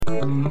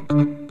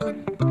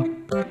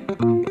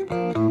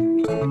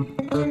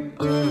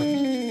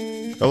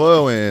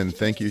Hello, and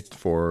thank you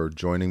for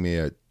joining me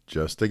at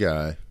Just a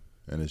Guy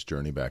and his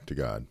journey back to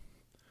God.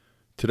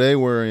 Today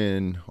we're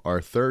in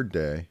our third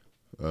day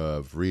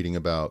of reading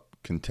about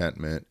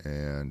contentment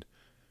and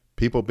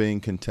people being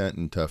content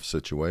in tough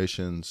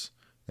situations,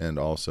 and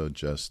also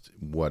just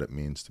what it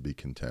means to be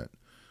content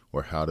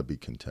or how to be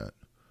content.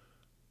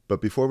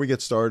 But before we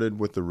get started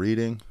with the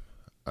reading,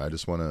 I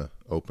just want to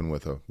open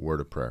with a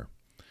word of prayer.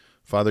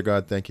 Father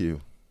God, thank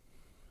you.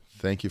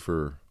 Thank you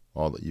for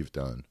all that you've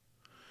done.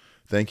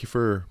 Thank you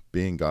for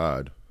being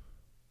God,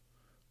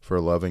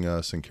 for loving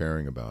us and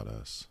caring about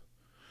us.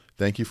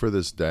 Thank you for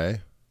this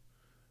day,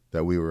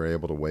 that we were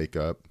able to wake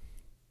up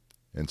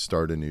and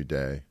start a new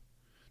day,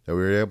 that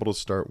we were able to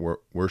start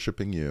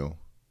worshiping you,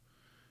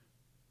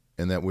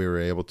 and that we were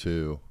able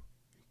to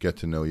get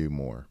to know you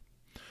more.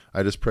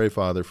 I just pray,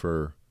 Father,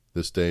 for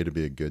this day to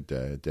be a good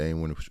day, a day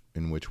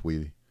in which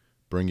we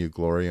bring you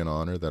glory and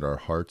honor, that our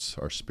hearts,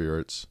 our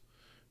spirits,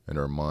 and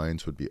our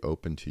minds would be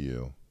open to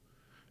you,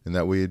 and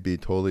that we would be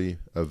totally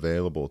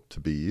available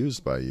to be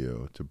used by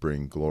you to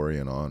bring glory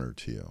and honor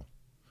to you.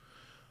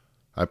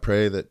 I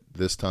pray that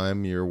this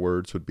time your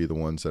words would be the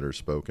ones that are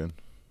spoken.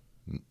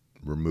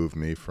 Remove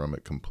me from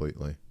it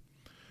completely.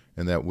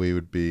 And that we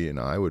would be, and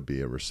I would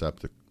be, a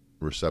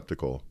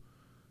receptacle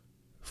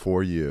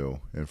for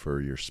you and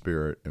for your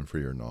spirit and for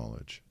your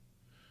knowledge.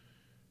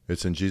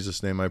 It's in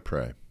Jesus' name I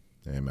pray.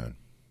 Amen.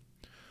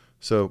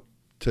 So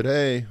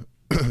today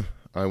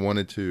I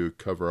wanted to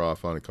cover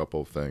off on a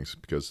couple of things,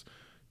 because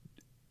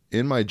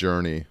in my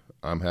journey,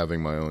 I'm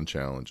having my own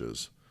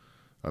challenges.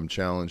 I'm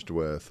challenged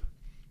with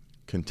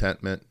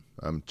contentment.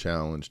 I'm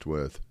challenged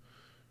with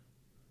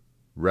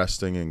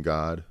resting in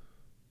God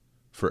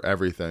for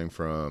everything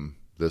from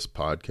this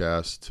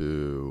podcast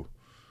to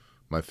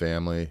my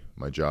family,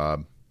 my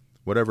job,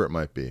 whatever it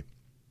might be.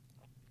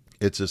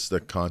 It's just a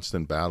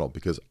constant battle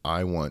because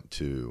I want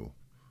to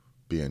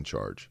be in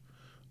charge.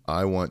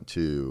 I want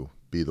to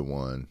be the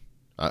one.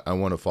 I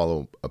want to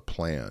follow a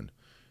plan,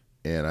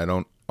 and I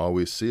don't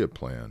always see a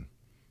plan.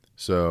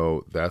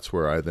 So that's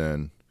where I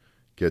then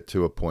get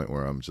to a point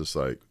where I'm just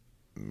like,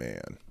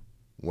 man,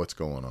 what's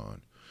going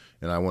on?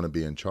 And I want to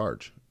be in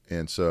charge.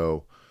 And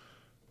so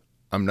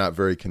I'm not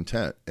very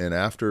content. And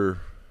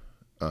after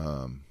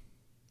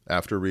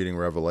reading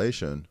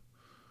Revelation,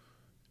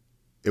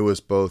 it was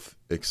both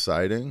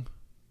exciting,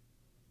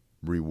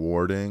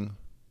 rewarding,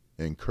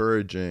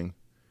 encouraging,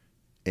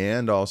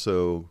 and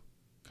also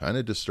kind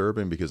of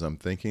disturbing, because I'm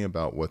thinking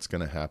about what's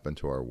going to happen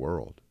to our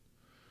world.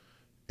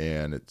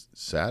 And it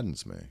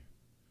saddens me.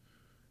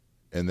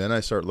 And then I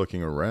start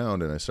looking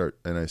around and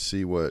I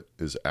see what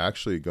is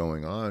actually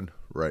going on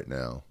right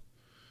now.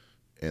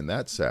 And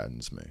that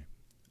saddens me.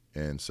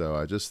 And so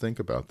I just think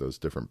about those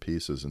different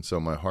pieces. And so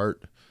my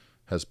heart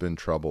has been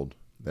troubled.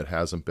 It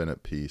hasn't been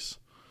at peace.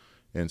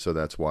 And so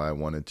that's why I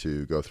wanted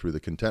to go through the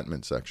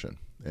contentment section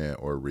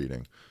or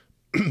reading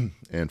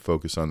and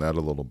focus on that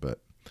a little bit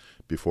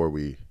before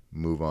we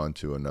move on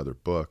to another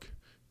book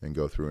and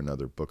go through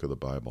another book of the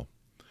Bible.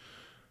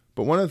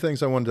 But one of the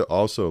things I wanted to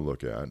also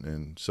look at,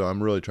 and so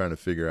I'm really trying to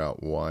figure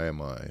out, why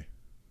am I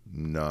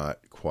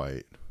not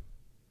quite,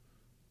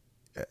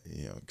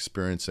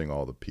 experiencing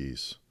all the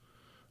peace?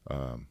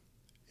 I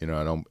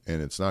don't,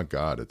 and it's not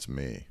God, it's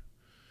me.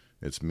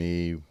 It's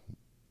me,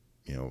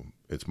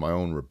 it's my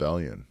own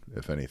rebellion,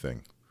 if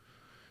anything.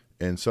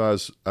 And so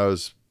I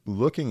was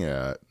looking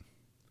at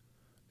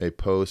a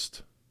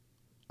post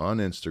on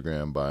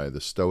Instagram by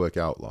the Stoic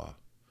Outlaw.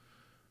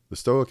 The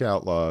Stoic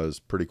Outlaw is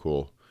pretty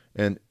cool.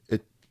 And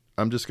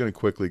I'm just going to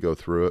quickly go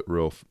through it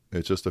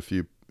it's just a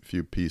few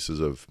pieces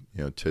of,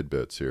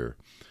 tidbits here.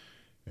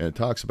 And it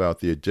talks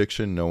about the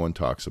addiction no one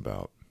talks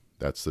about.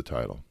 That's the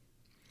title.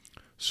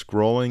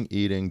 Scrolling,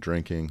 eating,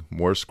 drinking,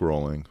 more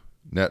scrolling,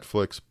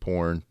 Netflix,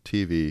 porn,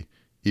 TV,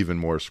 even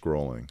more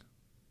scrolling.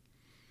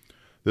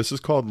 This is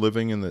called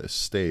living in the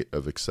state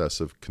of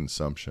excessive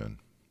consumption.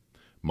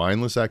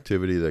 Mindless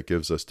activity that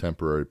gives us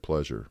temporary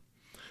pleasure.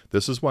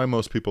 This is why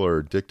most people are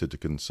addicted to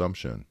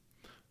consumption.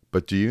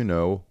 But do you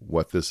know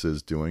what this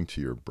is doing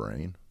to your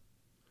brain?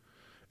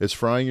 It's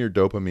frying your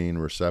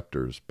dopamine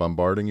receptors,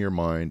 bombarding your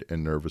mind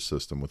and nervous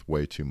system with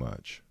way too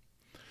much.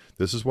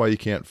 This is why you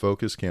can't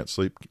focus, can't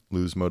sleep,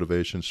 lose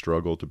motivation,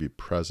 struggle to be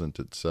present,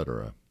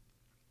 etc.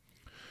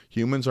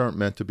 Humans aren't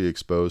meant to be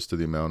exposed to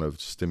the amount of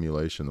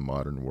stimulation the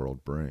modern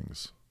world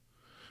brings,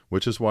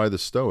 which is why the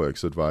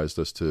Stoics advised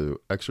us to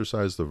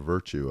exercise the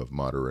virtue of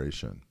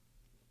moderation.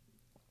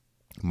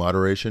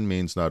 Moderation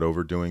means not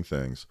overdoing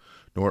things,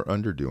 nor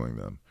underdoing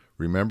them.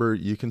 Remember,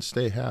 you can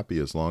stay happy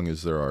as long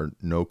as there are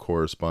no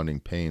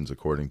corresponding pains,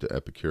 according to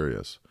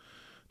Epicurus.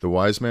 The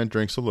wise man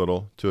drinks a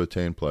little to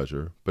attain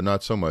pleasure, but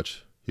not so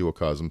much he will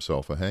cause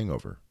himself a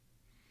hangover.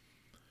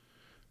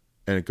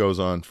 And it goes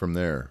on from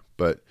there.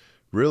 But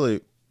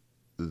really,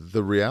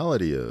 the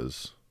reality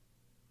is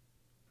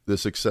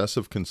this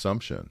excessive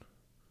consumption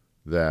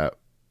that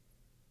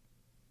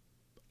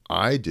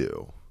I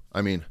do.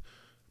 I mean,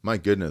 my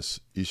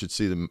goodness, you should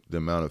see the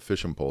amount of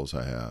fishing poles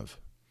I have.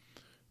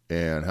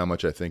 and how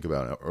much I think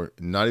about it, or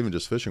not even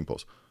just fishing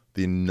poles.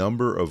 The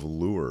number of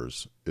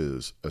lures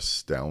is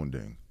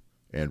astounding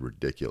and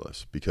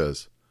ridiculous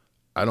because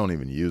I don't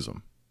even use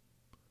them.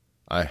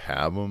 I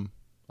have them.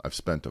 I've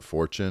spent a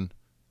fortune,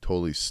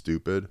 totally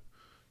stupid,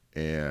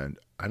 and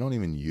I don't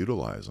even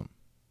utilize them.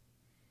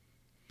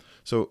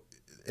 So,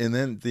 and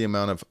then the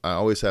amount of, I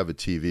always have a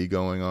TV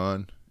going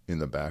on in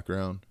the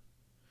background.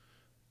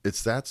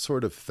 It's that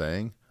sort of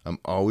thing. I'm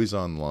always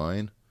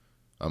online.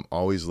 I'm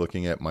always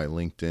looking at my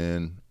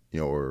LinkedIn,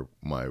 or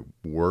my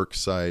work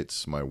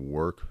sites, my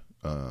work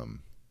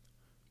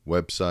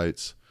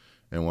websites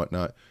and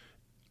whatnot.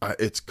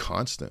 It's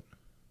constant.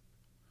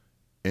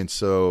 And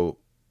so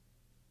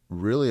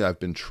really I've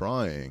been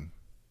trying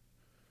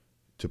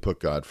to put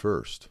God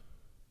first,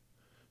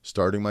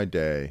 starting my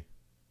day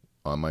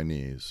on my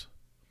knees,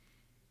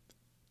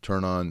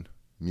 turn on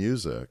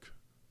music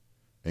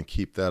and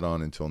keep that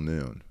on until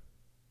noon,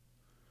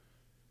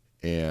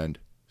 and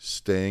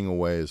staying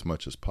away as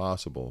much as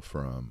possible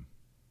from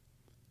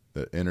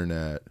the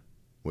internet,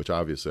 which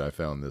obviously I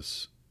found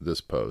this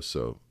post,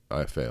 so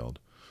I failed.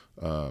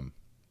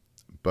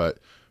 But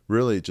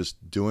really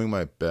just doing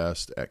my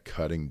best at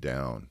cutting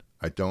down.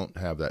 I don't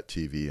have that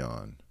TV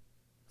on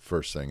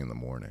first thing in the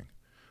morning.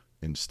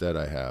 Instead,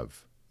 I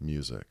have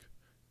music,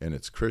 and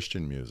it's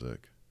Christian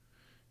music,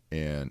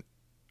 and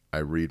I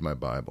read my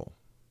Bible.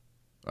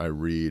 I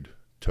read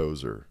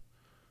Tozer.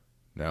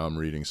 Now I'm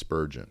reading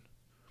Spurgeon.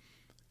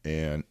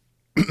 And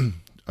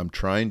I'm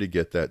trying to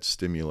get that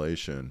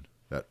stimulation,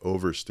 that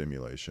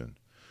overstimulation,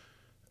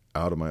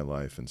 out of my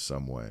life in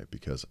some way,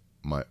 because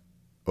my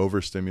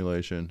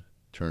overstimulation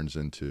turns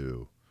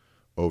into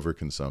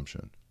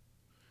overconsumption.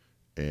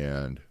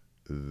 And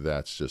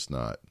that's just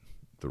not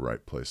the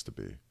right place to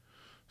be.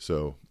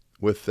 So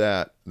with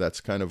that, that's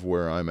kind of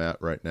where I'm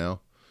at right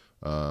now.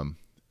 And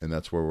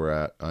that's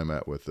where I'm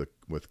at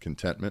with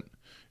contentment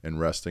and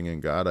resting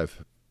in God.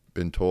 I've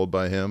been told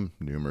by him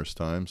numerous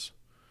times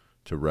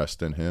to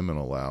rest in him and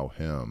allow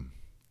him.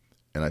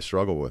 And I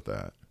struggle with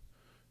that.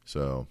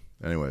 So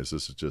anyways,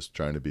 this is just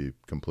trying to be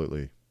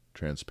completely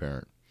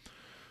transparent.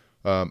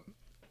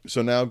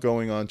 So now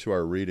going on to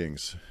our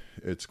readings,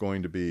 it's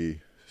going to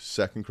be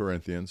 2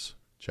 Corinthians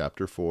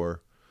chapter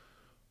 4,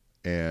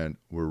 and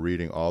we're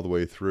reading all the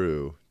way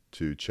through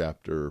to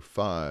chapter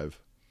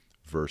 5,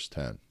 verse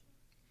 10.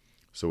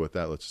 So with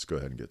that, let's just go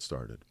ahead and get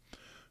started.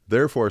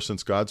 Therefore,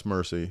 since God's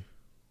mercy,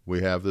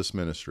 we have this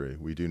ministry,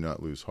 we do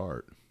not lose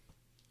heart.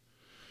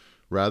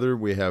 Rather,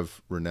 we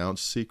have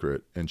renounced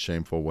secret and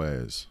shameful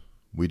ways.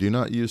 We do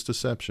not use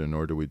deception,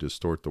 nor do we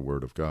distort the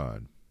word of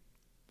God.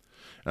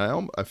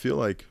 And I feel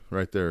like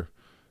right there,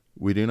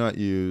 we do not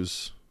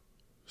use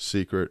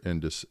secret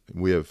and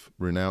we have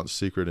renounced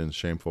secret and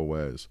shameful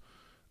ways.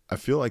 I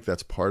feel like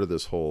that's part of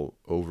this whole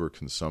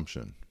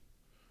overconsumption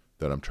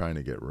that I'm trying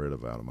to get rid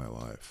of out of my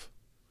life.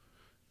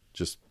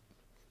 Just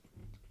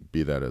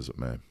be that as it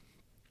may.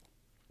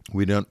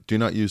 We do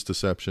not use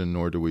deception,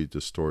 nor do we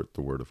distort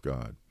the word of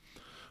God.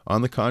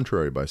 On the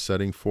contrary, by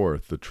setting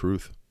forth the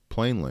truth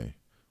plainly,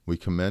 we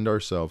commend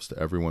ourselves to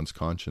everyone's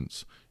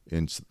conscience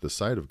in the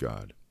sight of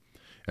God.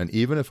 And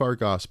even if our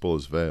gospel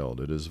is veiled,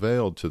 it is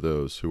veiled to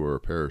those who are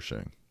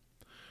perishing.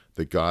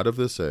 The God of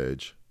this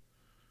age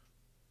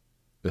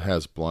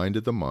has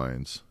blinded the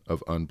minds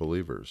of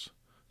unbelievers,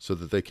 so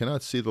that they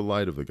cannot see the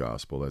light of the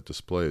gospel that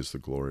displays the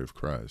glory of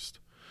Christ,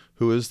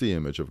 who is the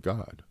image of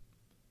God.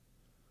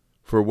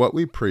 For what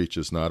we preach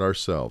is not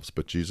ourselves,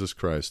 but Jesus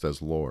Christ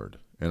as Lord,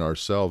 and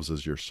ourselves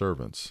as your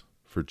servants,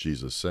 for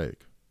Jesus'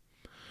 sake.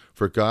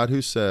 For God,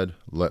 who said,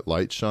 "Let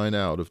light shine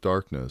out of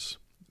darkness,"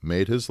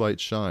 made his light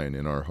shine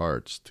in our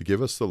hearts to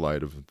give us the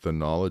light of the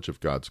knowledge of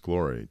God's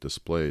glory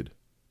displayed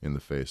in the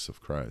face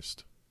of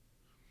Christ.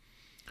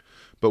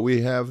 But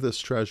we have this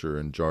treasure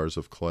in jars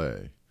of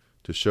clay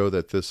to show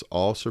that this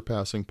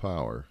all-surpassing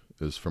power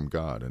is from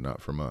God and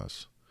not from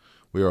us.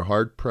 We are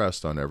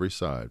hard-pressed on every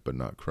side, but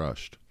not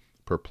crushed,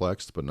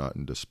 perplexed, but not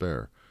in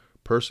despair,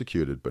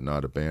 persecuted, but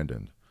not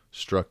abandoned,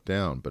 struck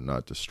down, but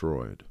not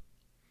destroyed.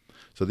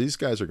 So these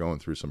guys are going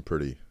through some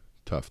pretty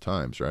tough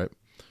times, right?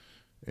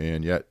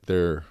 And yet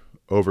they're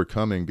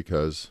overcoming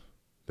because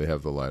they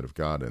have the light of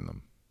God in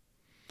them.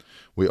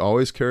 We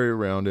always carry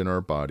around in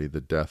our body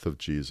the death of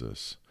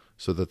Jesus,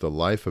 so that the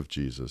life of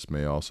Jesus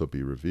may also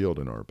be revealed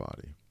in our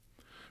body.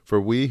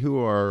 For we who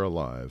are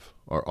alive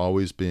are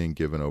always being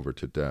given over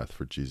to death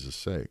for Jesus'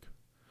 sake,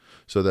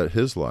 so that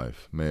his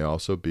life may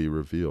also be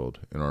revealed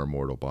in our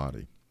mortal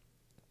body.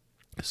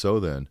 So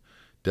then,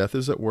 death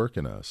is at work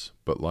in us,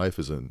 but life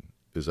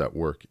is at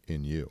work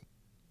in you.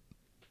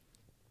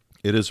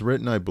 It is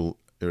written,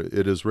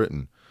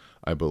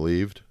 I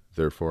believed,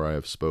 therefore I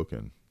have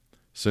spoken.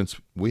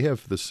 Since we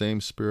have the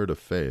same spirit of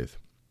faith,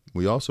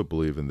 we also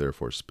believe and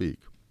therefore speak.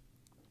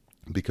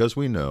 Because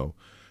we know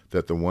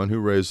that the one who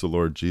raised the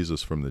Lord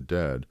Jesus from the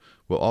dead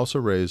will also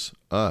raise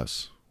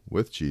us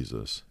with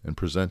Jesus and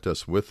present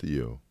us with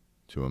you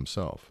to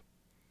himself.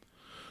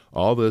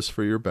 All this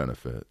for your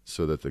benefit,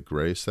 so that the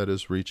grace that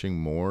is reaching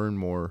more and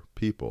more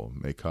people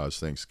may cause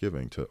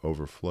thanksgiving to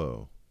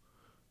overflow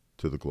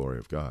to the glory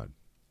of God.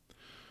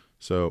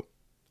 So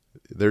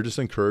they're just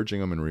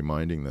encouraging them and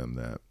reminding them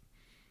that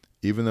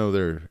even though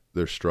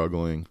they're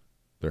struggling,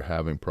 they're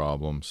having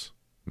problems,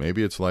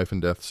 maybe it's life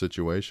and death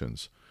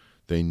situations,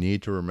 they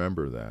need to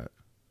remember that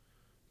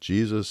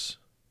Jesus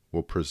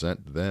will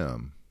present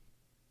them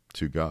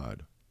to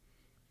God.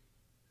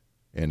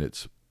 And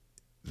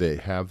they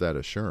have that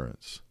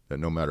assurance that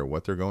no matter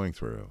what they're going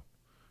through,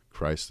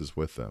 Christ is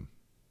with them.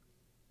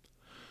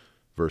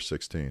 Verse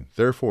 16,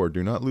 therefore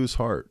do not lose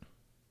heart.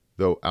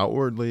 Though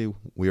outwardly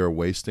we are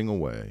wasting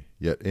away,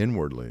 yet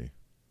inwardly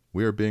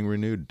we are being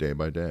renewed day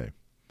by day.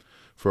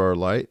 For our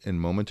light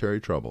and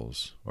momentary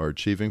troubles are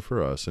achieving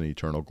for us an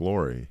eternal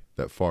glory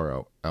that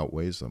far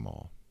outweighs them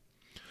all.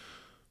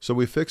 So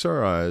we fix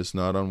our eyes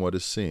not on what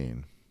is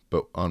seen,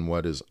 but on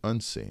what is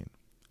unseen,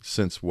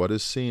 since what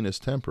is seen is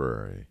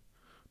temporary,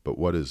 but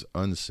what is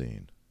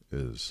unseen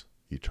is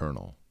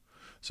eternal.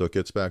 So it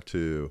gets back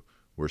to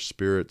we're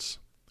spirits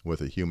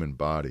with a human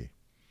body,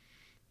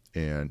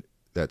 and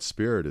that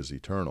spirit is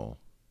eternal.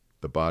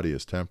 The body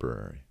is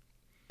temporary.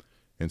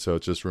 And so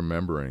it's just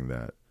remembering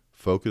that.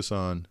 Focus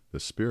on the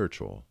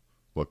spiritual,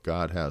 what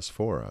God has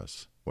for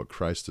us, what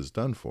Christ has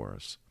done for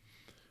us,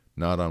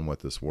 not on what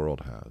this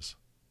world has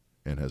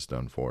and has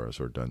done for us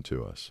or done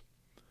to us.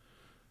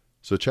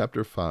 So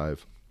chapter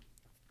 5,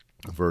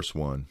 verse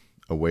 1,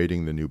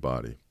 awaiting the new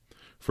body.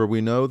 For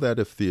we know that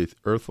if the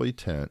earthly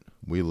tent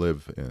we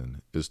live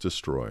in is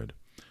destroyed,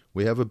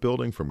 we have a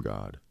building from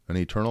God, an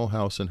eternal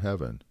house in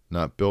heaven,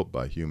 not built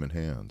by human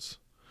hands.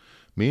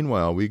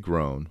 Meanwhile we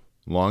groan,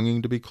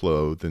 longing to be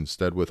clothed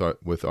instead with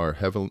our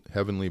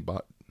heavenly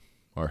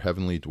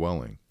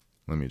dwelling.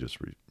 Let me just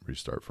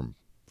restart from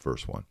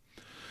verse 1.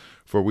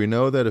 For we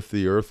know that if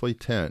the earthly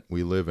tent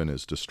we live in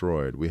is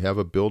destroyed, we have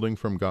a building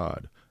from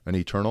God, an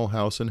eternal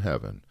house in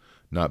heaven,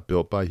 not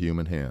built by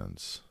human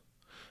hands.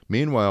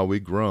 Meanwhile we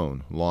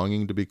groan,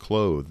 longing to be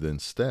clothed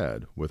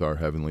instead with our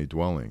heavenly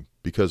dwelling,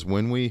 because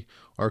when we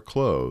are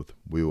clothed,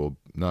 we will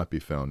not be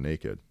found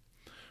naked.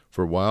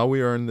 For while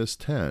we are in this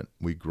tent,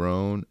 we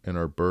groan and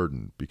are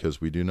burdened,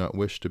 because we do not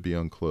wish to be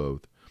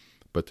unclothed,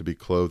 but to be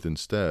clothed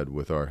instead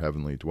with our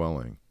heavenly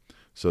dwelling,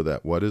 so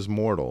that what is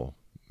mortal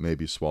may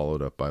be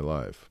swallowed up by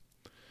life.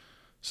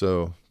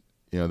 So,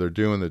 they're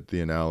doing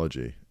the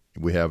analogy.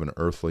 We have an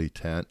earthly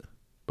tent,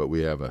 but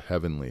we have a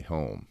heavenly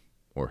home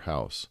or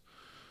house.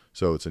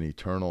 So it's an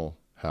eternal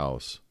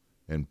house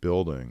and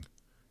building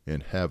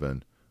in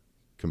heaven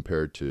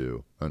compared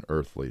to an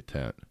earthly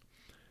tent.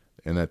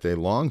 And that they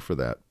long for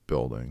that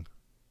building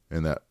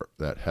and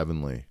that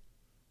heavenly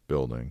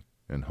building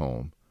and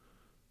home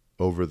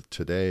over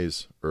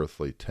today's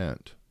earthly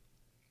tent.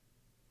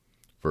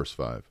 Verse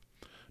 5.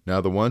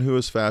 Now the one who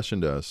has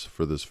fashioned us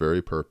for this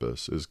very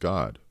purpose is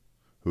God,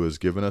 who has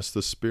given us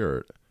the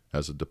Spirit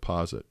as a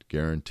deposit,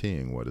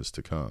 guaranteeing what is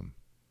to come.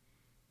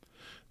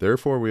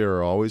 Therefore we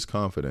are always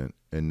confident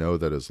and know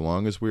that as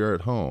long as we are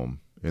at home,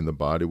 in the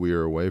body we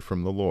are away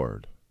from the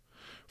Lord.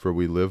 For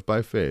we live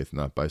by faith,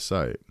 not by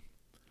sight.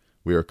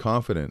 We are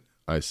confident,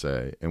 I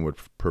say, and would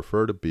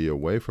prefer to be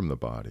away from the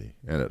body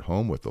and at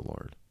home with the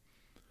Lord.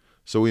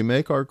 So we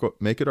make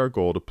it our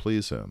goal to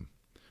please him,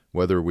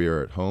 whether we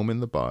are at home in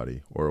the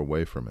body or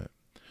away from it.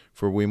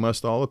 For we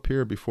must all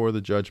appear before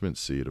the judgment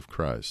seat of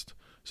Christ,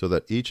 so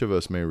that each of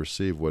us may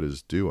receive what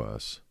is due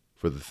us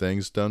for the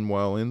things done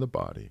while in the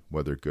body,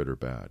 whether good or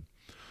bad.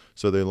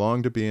 So they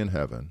long to be in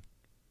heaven,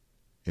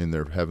 in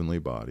their heavenly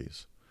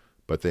bodies,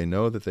 but they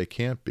know that they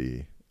can't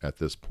be at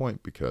this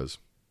point because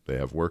they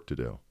have work to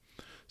do.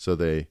 So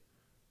they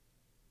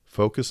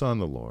focus on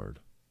the Lord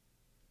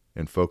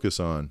and focus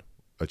on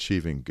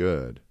achieving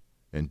good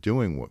and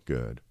doing what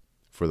good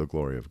for the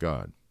glory of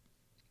God.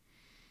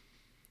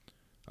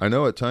 I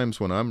know at times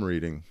when I'm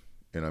reading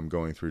and I'm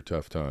going through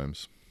tough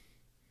times,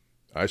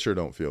 I sure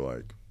don't feel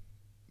like,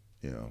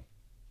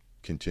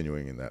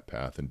 continuing in that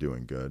path and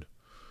doing good.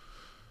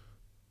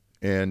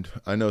 And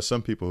I know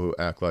some people who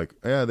act like,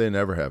 they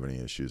never have any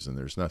issues and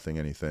there's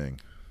anything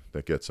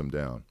that gets them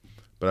down.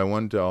 But I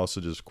wanted to also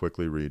just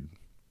quickly read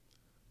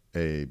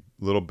a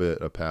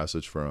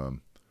passage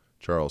from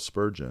Charles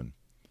Spurgeon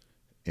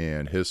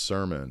and his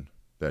sermon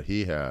that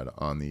he had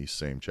on these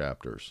same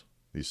chapters,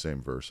 these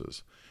same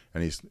verses.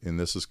 And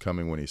this is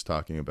coming when he's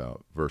talking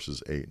about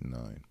verses 8 and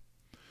 9.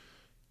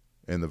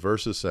 And the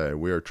verses say,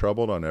 we are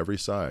troubled on every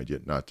side,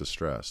 yet not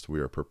distressed. We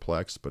are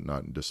perplexed, but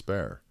not in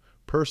despair.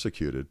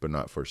 Persecuted, but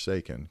not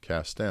forsaken.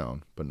 Cast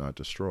down, but not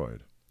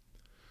destroyed.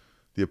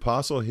 The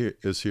apostle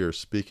is here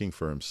speaking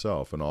for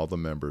himself and all the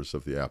members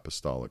of the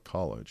apostolic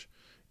college,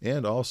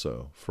 and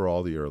also for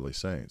all the early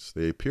saints.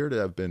 They appear to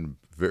have been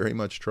very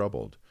much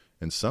troubled,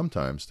 and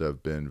sometimes to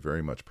have been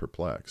very much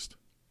perplexed.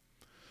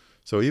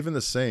 So even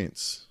the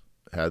saints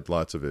had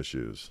lots of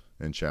issues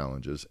and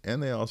challenges,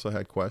 and they also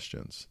had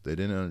questions. They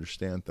didn't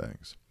understand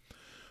things.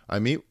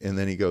 And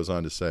then he goes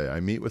on to say, I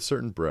meet with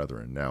certain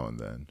brethren now and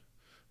then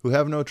who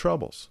have no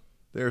troubles.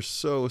 They are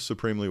so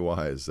supremely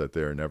wise that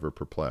they are never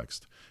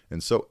perplexed,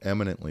 and so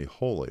eminently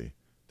holy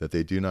that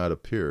they do not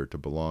appear to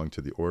belong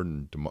to the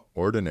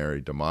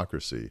ordinary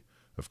democracy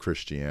of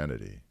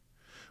Christianity,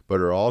 but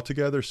are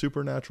altogether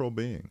supernatural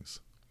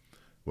beings.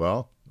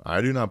 Well,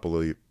 I do not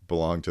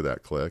belong to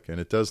that clique, and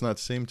it does not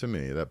seem to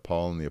me that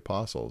Paul and the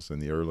apostles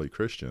and the early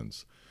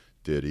Christians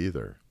did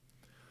either.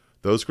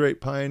 Those great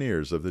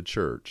pioneers of the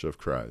Church of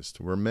Christ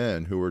were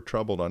men who were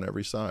troubled on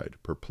every side,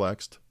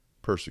 perplexed,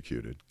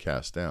 persecuted,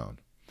 cast down.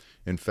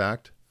 In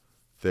fact,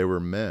 they were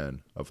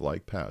men of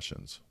like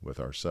passions with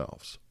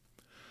ourselves.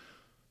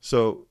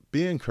 So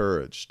be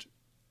encouraged.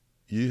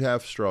 You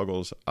have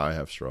struggles, I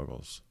have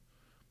struggles.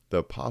 The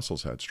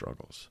apostles had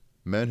struggles.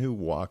 Men who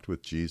walked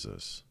with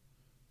Jesus,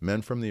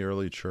 men from the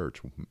early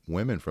church,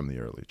 women from the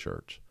early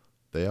church,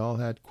 they all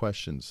had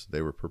questions.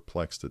 They were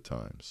perplexed at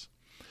times.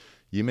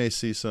 You may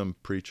see some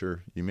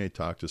preacher, you may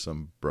talk to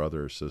some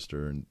brother or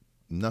sister, and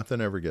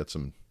nothing ever gets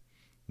them.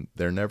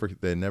 They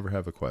never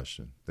have a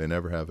question. They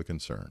never have a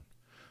concern.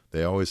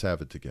 They always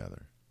have it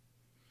together.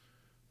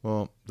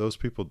 Well, those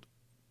people,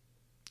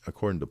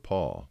 according to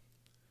Paul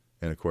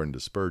and according to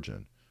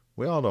Spurgeon,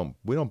 we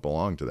don't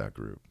belong to that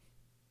group.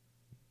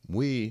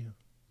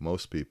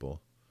 Most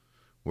people,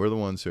 we're the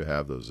ones who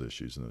have those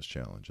issues and those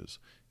challenges.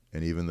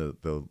 And even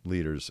the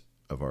leaders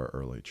of our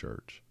early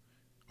church,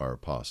 our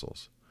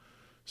apostles.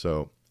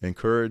 So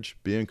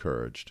be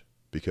encouraged,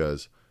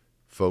 because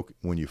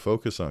when you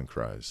focus on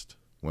Christ,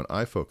 when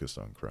I focus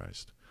on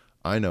Christ,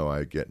 I know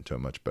I get into a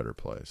much better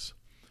place.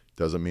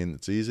 Doesn't mean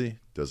it's easy,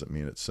 doesn't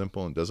mean it's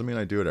simple, and doesn't mean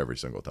I do it every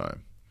single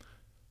time.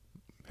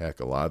 Heck,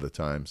 a lot of the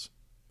times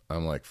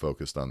I'm like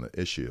focused on the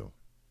issue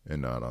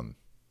and not on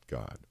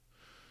God.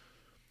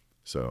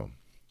 So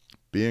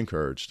be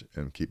encouraged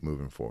and keep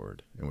moving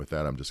forward. And with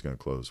that, I'm just going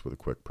to close with a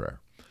quick prayer.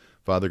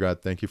 Father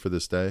God, thank you for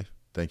this day.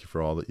 Thank you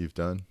for all that you've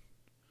done.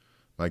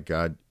 My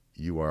God,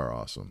 you are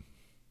awesome.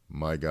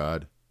 My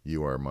God,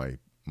 you are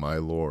my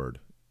Lord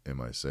and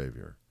my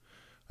Savior.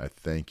 I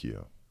thank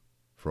you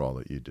for all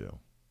that you do.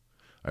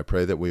 I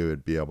pray that we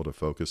would be able to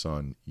focus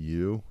on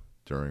you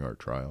during our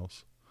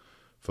trials,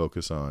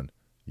 focus on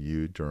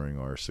you during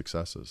our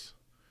successes,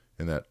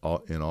 and that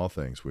in all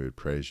things we would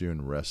praise you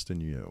and rest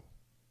in you.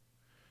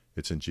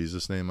 It's in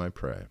Jesus' name I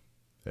pray.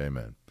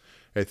 Amen.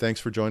 Hey,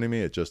 thanks for joining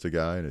me at Just a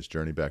Guy and his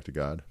journey back to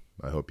God.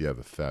 I hope you have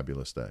a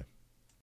fabulous day.